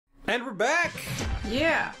And we're back!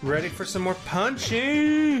 Yeah. Ready for some more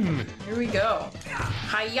punching! Here we go.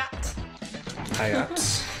 Hayat.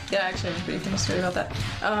 Hayat. Yeah, actually, I have a pretty funny story about that.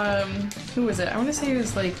 Who was it? I want to say it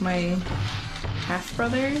was like my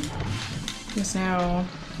half-brother. He's now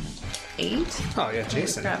 8. Oh yeah,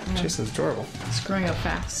 Jason. Crap, yeah. Jason's adorable. He's growing up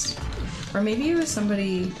fast. Or maybe it was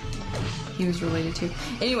somebody he was related to.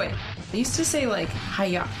 Anyway, they used to say like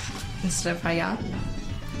Hayat instead of Hayat.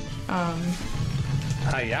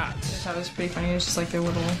 Hayat. That was pretty funny. It was just like their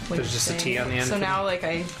little like There's just a T on the end. So now like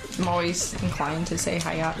I'm always inclined to say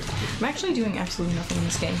Hayat. I'm actually doing absolutely nothing in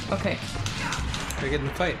this game. Okay. We're getting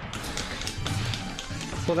the fight.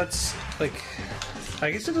 Well, that's like, I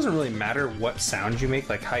guess it doesn't really matter what sound you make,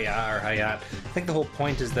 like Hayat or Hayat. I think the whole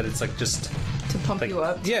point is that it's like just To pump like, you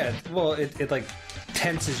up. Yeah. Well, it like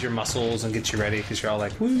tenses your muscles and gets you ready because you're all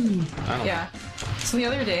like, woo. I don't know. Yeah. So the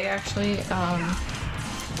other day, actually, I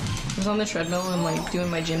was on the treadmill and like doing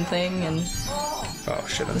my gym thing and Oh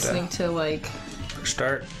shit! I'm listening dead. to like.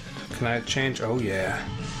 Start. Can I change? Oh yeah.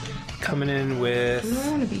 Coming in with Who do I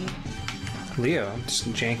want to be? Leo. I'm just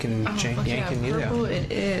yanking Fuck yeah, you there. purple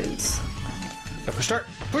it is. Go for start.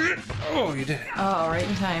 Push it. Oh, you did it. Oh, right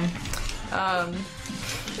in time.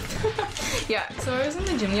 Yeah. So I was in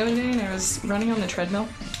the gym the other day and I was running on the treadmill.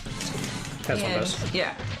 That's one of And those.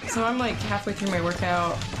 yeah, so I'm like halfway through my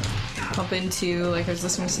workout, up into like I was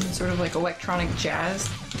listening to some sort of like electronic jazz,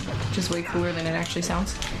 which is way cooler than it actually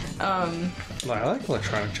sounds. Well, I like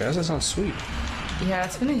electronic jazz. That sounds sweet. Yeah,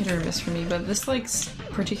 it's been a hit or miss for me, but this like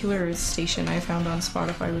particular station I found on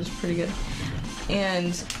Spotify was pretty good.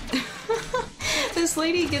 And this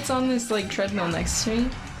lady gets on this like treadmill next to me,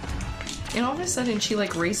 and all of a sudden she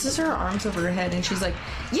like raises her arms over her head and she's like,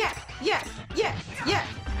 yeah, yeah, yeah, yeah.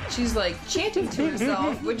 She's like chanting to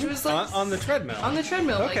herself, which was like On the treadmill. on the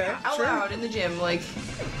treadmill, Okay, like out sure. loud in the gym, like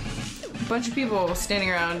a bunch of people standing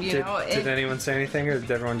around, you know. Did and- anyone say anything, or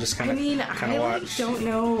did everyone just kind I of mean, I like watch? don't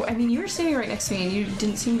know. I mean, you were standing right next to me and you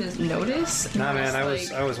didn't seem to notice. And Nah, man,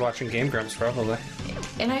 like- I was watching Game Grumps probably.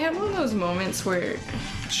 And I had one of those moments where,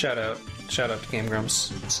 Shout out to Game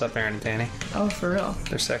Grumps. What's up, Aaron and Danny? oh, for real.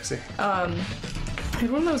 They're sexy. I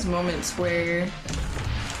had one of those moments where,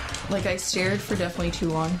 like, I stared for definitely too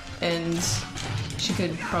long, and she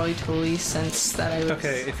could probably totally sense that I was.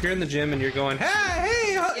 Okay, if you're in the gym and you're going,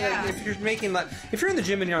 hey, Yeah. if you're making like, if you're in the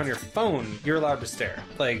gym and you're on your phone, you're allowed to stare.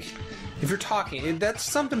 Like, if you're talking, that's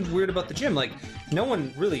something weird about the gym. Like, no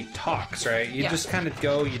one really talks, right? You Yeah. just kind of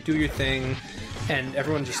go, you do your thing, and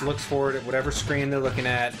everyone just looks forward at whatever screen they're looking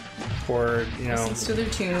at, or you know, Listens to their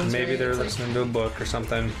tunes. maybe right? they're It's like- listening to a book or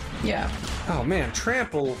something. yeah. Oh man,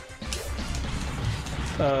 trample.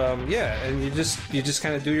 Yeah, and you just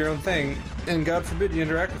kind of do your own thing, and God forbid you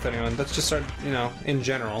interact with anyone. That's just our, you know, in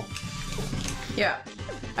general. Yeah.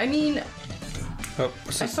 I mean, Oh,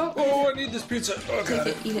 what's this? felt- Oh, I need this pizza. Oh take god.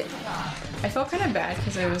 it, eat it. I felt kind of bad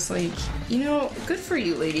because I was like, you know, good for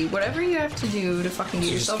you, lady. Whatever you have to do to fucking get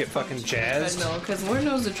So just yourself get fucking jazzed? because Lord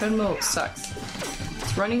knows the treadmill sucks.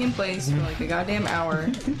 It's running in place for like a goddamn hour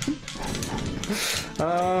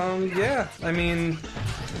Yeah. I mean,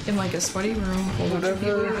 in like a sweaty room full of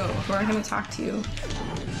people who aren't going to talk to you.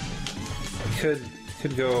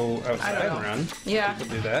 could go outside I don't and know. run. Yeah.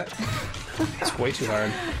 People do that. It's way too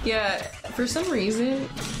hard. Yeah, for some reason,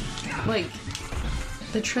 like,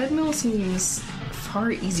 the treadmill seems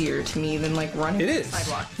far easier to me than like running It on is. the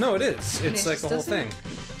sidewalk. No, it is. It's it like just the whole thing.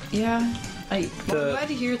 doesn't- Yeah. I'm The- glad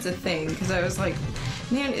to hear it's a thing, because I was like,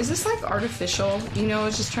 man, is this like artificial? You know,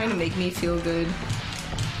 it's just trying to make me feel good.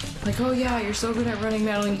 Like, oh yeah, you're so good at running,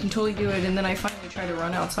 Madeline, you can totally do it. And then I finally try to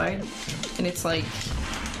run outside, and it's like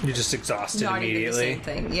You're just exhausted not even the immediately. same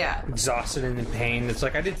thing. Yeah. Exhausted and in pain. It's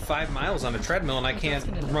like I did 5 miles on a treadmill and I can't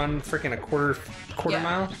run freaking a quarter Yeah.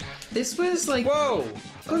 mile. This was like. Whoa!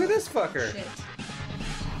 Look at this fucker. Shit.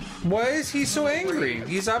 Why is he so angry?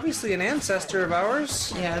 He's obviously an ancestor of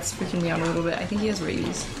ours. Yeah, it's freaking me out a little bit. I think he has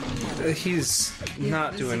rabies. He's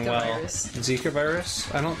not the doing Zika well. virus. Zika virus?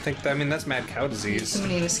 I don't think that. I mean, that's mad cow Too disease.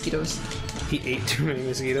 many mosquitoes. He ate too many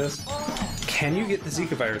mosquitoes. Can you get the Zika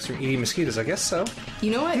virus from eating mosquitoes? I guess so.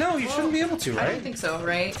 You know what? No, you shouldn't be able to, I don't right? think so,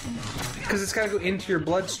 right? Because it's got to go into your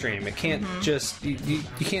bloodstream. It can't just. You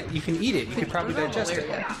can't. You can eat it. You could probably What about digest it.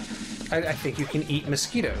 malaria? I think you can eat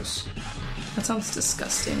mosquitoes. That sounds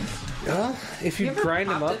disgusting. Well, if you, You ever grind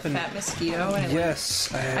them popped up a and fat mosquito? And it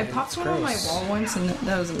yes, I popped it's one on my gross. wall once, and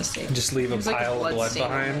that was a mistake. Just leave It a was like pile of blood stain on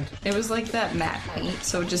behind. It was like that matte paint,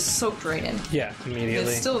 so it just soaked right in. Yeah,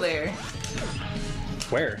 immediately. It's still there.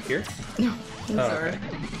 Where? Here? No, it's Oh, our okay.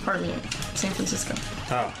 apartment, San Francisco.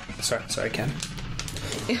 Oh, sorry, Ken.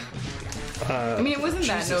 I mean, it wasn't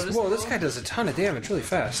that Jesus. noticeable. Whoa, this guy does a ton of damage really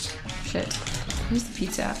fast. Shit. Where's the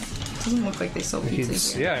pizza at? Doesn't look like they sell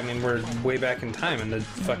pizza here. Yeah, I mean, we're way back in time in the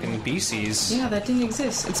fucking BCs. Yeah, that didn't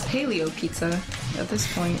exist. It's paleo pizza at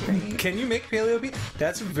this point, right? Can you make paleo pizza?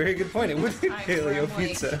 That's a very good point. It would be paleo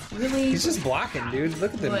pizza. Like, really? He's just blocking, dude.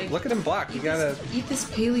 Look at him. Like, Look at him block. You gotta eat this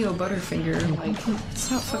paleo Butterfinger. Like,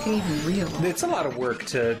 it's not fucking even real. It's a lot of work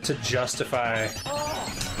to justify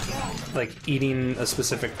like eating a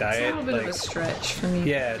specific diet. It's a little bit like, of a stretch for me.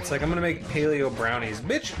 Yeah, it's like I'm gonna make paleo brownies.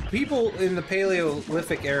 Bitch, people in the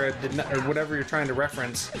Paleolithic era did not, or whatever you're trying to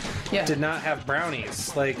reference, did not have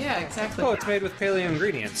brownies. Like, yeah, exactly. oh, it's made with paleo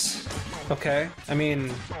ingredients. Okay, I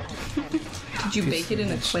mean, did you bake it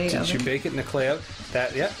in a clay oven? Did you bake it in a clay oven?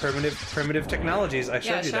 That, yeah, primitive technologies. I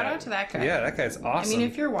showed you that. Shout out to that guy. Yeah, that guy's awesome. I mean,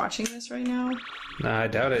 if you're watching this right now, nah, I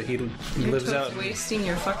doubt it. He lives out. You're wasting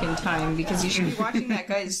your fucking time because you should be watching that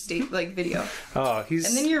guy's video. Oh, he's.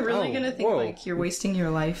 And then you're really gonna think whoa. like you're wasting your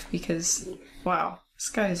life because, wow, this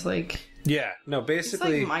guy's like. Yeah, no,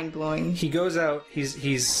 basically, it's like mind blowing. He goes out.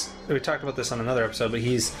 He's. We talked about this on another episode, but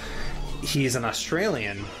he's an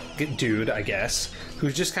Australian dude, I guess,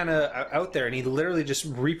 who's just kind of out there, and he literally just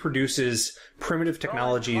reproduces primitive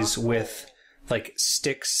technologies with like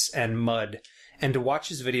sticks and mud. And to watch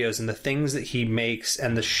his videos and the things that he makes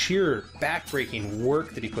and the sheer backbreaking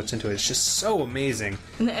work that he puts into it, it's just so amazing.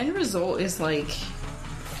 And the end result is like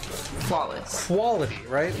flawless quality,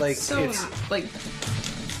 right? Like so, it's like.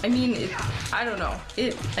 I mean, I don't know.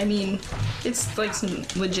 I mean, it's like some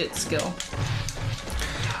legit skill.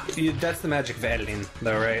 That's the magic of editing,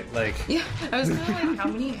 though, right? Like, yeah, I was kind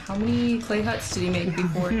of like, how many clay huts did he make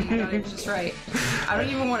before he got it just right? I don't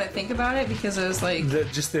even want to think about it because I was like,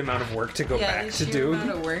 just the amount of work to go back to do. The amount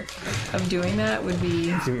of work of doing that would be.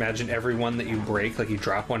 Can you imagine every one that you break? Like you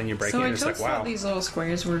drop one and you break it, and it's like, wow. So I these little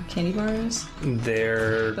squares were candy bars.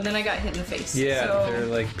 They're. But then I got hit in the face. Yeah, so... they're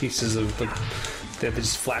like pieces of. They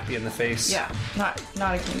just flap you in the face. Yeah, not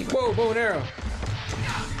a candy bar. Whoa, bow and arrow.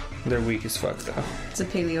 They're weak as fuck, though. It's a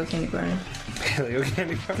paleo candy bar. Paleo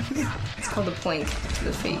candy bar? It's called a plank to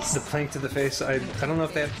the face. The plank to the face? I don't know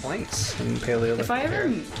if they have planks in paleo. If I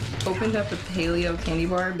ever opened up a paleo candy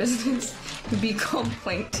bar business, it would be called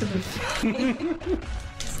plank to the face.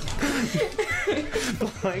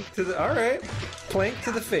 Plank to the... Alright. Plank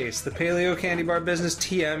to the face. The paleo candy bar business.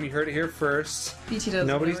 TM, you heard it here first. BT does.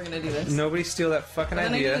 Nobody's gonna do this. Nobody steal that fucking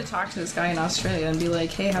idea. Then I need to talk to this guy in Australia and be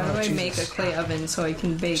like, hey, how do I make a clay oven so I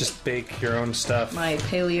can bake... Just bake your own stuff. My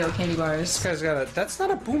paleo candy bars. This guy's got a... That's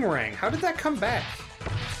not a boomerang. How did that come back?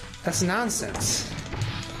 That's nonsense.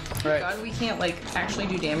 Right. God, we can't, like, actually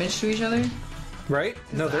do damage to each other? Right?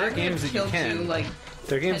 No, there are games that you can.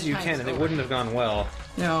 There are games that you can, and it wouldn't have gone well.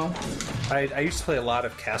 No. I used to play a lot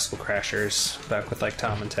of Castle Crashers back with like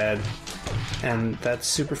Tom and Ted, and that's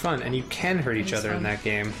super fun. And you can hurt each other in that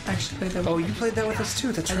game. I actually played that. Oh, you played that with us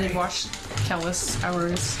too. That's right. I did watch countless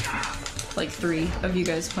hours, like 3 of you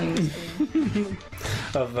guys playing this game.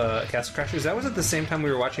 Of Castle Crashers. That was at the same time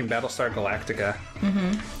we were watching Battlestar Galactica.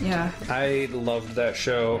 Mm-hmm. Yeah. I loved that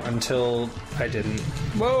show until I didn't.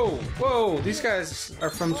 Whoa! These guys are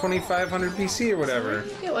from 2500 BC or whatever.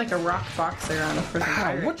 You get like a rock box there on a freaking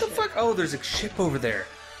pirate what the ship. fuck? Oh, there's a ship over there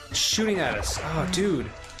shooting at us. Oh, dude.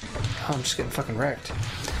 Oh, I'm just getting fucking wrecked.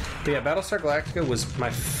 But yeah, Battlestar Galactica was my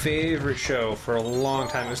favorite show for a long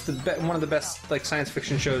time. It was one of the best like science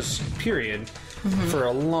fiction shows, period, for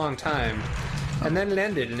a long time. And then it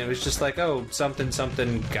ended, and it was just like, oh, something,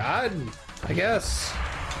 God, I guess.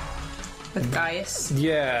 With Gaius.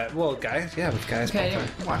 Yeah, well, Gaius, with Gaius. Okay, I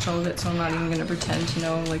didn't watch all of it, so I'm not even going to pretend to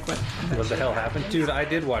know like what the hell happened. Dude, I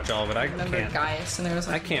did watch all of it. I remember can't. Gaius, and there was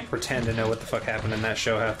like... I can't pretend to know what the fuck happened in that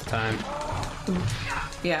show half the time.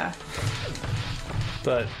 Yeah.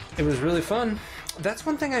 But it was really fun. That's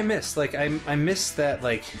one thing I miss. Like, I miss that,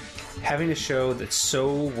 like, having a show that's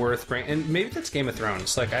so worth bringing. And maybe that's Game of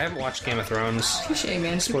Thrones. Like, I haven't watched Game of Thrones. Touché,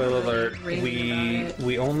 man. Spoiler alert.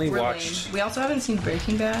 We only watched... Lame. We also haven't seen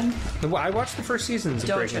Breaking Bad. I watched the first seasons of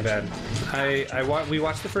Breaking Bad. We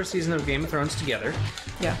watched the first season of Game of Thrones together.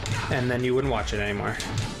 Yeah. And then you wouldn't watch it anymore.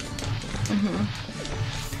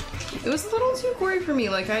 It was a little too gory for me.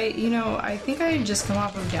 Like, I think I had just come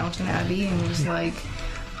off of Downton Abbey and was, like,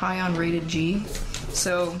 high on rated G.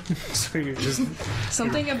 So you're just...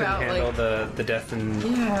 something about, handle like... the death and...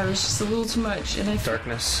 Yeah, it was just a little too much. And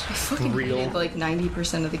darkness. I fucking hated, like,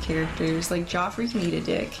 90% of the characters. Like, Joffrey can eat a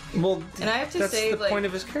dick. Well, and I have to say, that's the point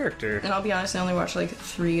of his character. And I'll be honest, I only watched, like,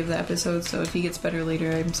 3 of the episodes, so if he gets better later,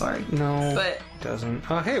 I'm sorry. No, but doesn't.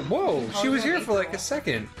 Oh, hey, whoa! She was here for, like, a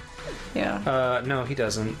second. Yeah. No, he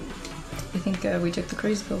doesn't. I think we took the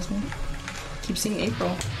crazy pills, man. Keep seeing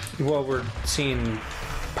April. Well, we're seeing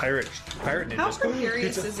pirate ninjas. How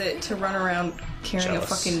precarious is it to run around carrying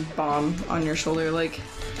Jealous. a fucking bomb on your shoulder? Like,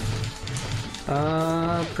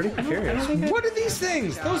 Pretty precarious. What are these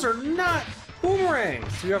things? Those are not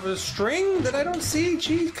boomerangs. You have a string that I don't see?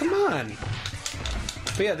 Gee, come on.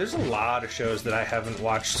 But yeah, there's a lot of shows that I haven't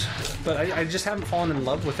watched. But I just haven't fallen in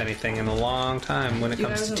love with anything in a long time when it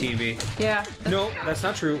comes to TV. Yeah. No, that's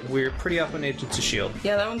not true. We're pretty up on Agents of S.H.I.E.L.D.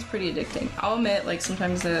 Yeah, that one's pretty addicting. I'll admit, like,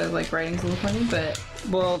 sometimes the, like, writing's a little funny, but...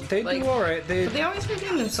 Well, they like, do alright. But they always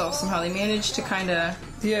redeem themselves somehow. They manage to kind of...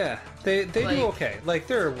 Yeah, they like, do okay. Like,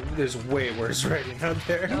 there's way worse writing out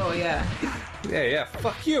there. Oh, yeah. Yeah,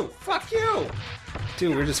 fuck you! Fuck you!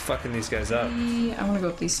 Dude, we're just fucking these guys up. I want to go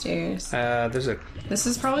up these stairs. There's a This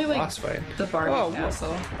is probably, like, boss fight. the Barbie Oh,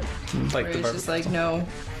 castle. Like Where the it's Barbie. just like, no,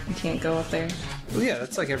 you can't go up there. Well, yeah,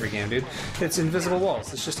 that's like every game, dude. It's invisible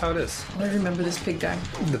walls. It's just how it is. I remember this pig guy.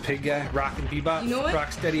 The pig guy, Rock and Bebop, You know what?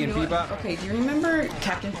 Rocksteady You and know what? Bebop. Okay, do you remember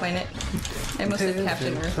Captain Planet? I almost said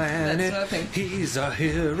Captain Earth. That's another thing. He's a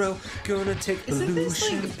hero, gonna take Isn't this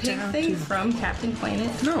pollution like pig down thing to... from Captain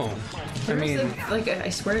Planet? No. There I was mean... I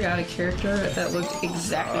swear to God, a character that looked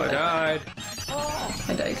exactly I like died. that.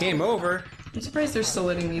 I died. Game over. I'm surprised they're still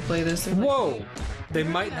letting me play this. They're like, Whoa. They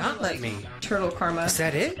might not let me. Turtle karma. Is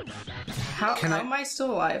that it? How am I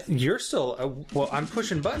still alive? You're still... well, I'm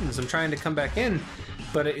pushing buttons. I'm trying to come back in,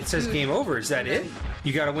 but it says Dude. game over. Is that it?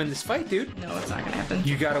 You gotta win this fight, dude. No, it's not gonna happen.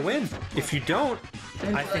 You gotta win. If you don't,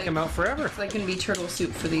 I think I'm out forever. It's like gonna be turtle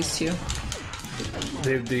soup for these two.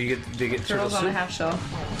 They get turtle Turtles on a soup. half shell.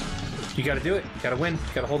 You gotta do it. You gotta win. You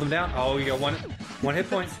gotta hold them down. Oh, you got one hit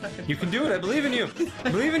point. You can do it. I believe in you. I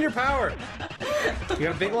believe in your power. You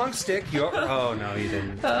got a big long stick. Oh no, you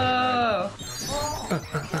didn't. Oh.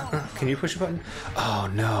 Can you push a button? Oh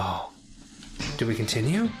no. Do we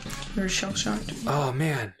continue? You're shell shocked. Oh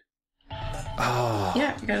man. Oh.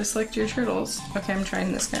 Yeah, you gotta select your turtles. Okay, I'm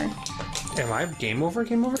trying this guy. Am I game over?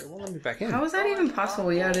 Game over? It won't let me back in. How is that even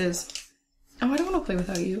possible? Yeah, it is. Oh, I don't want to play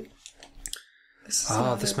without you.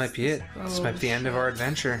 This might be it. This might be the end of our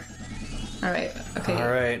adventure. Alright, okay.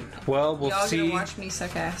 Alright. Well, we'll Y'all see. gonna watch me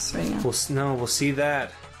suck ass right now. We'll see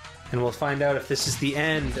that. And we'll find out if this is the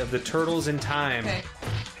end of the Turtles in Time. Okay,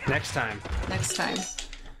 Next time. next time.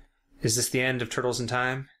 Is this the end of Turtles in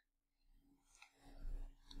Time?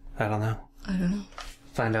 I don't know. I don't know.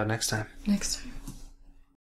 Find out next time. Next time.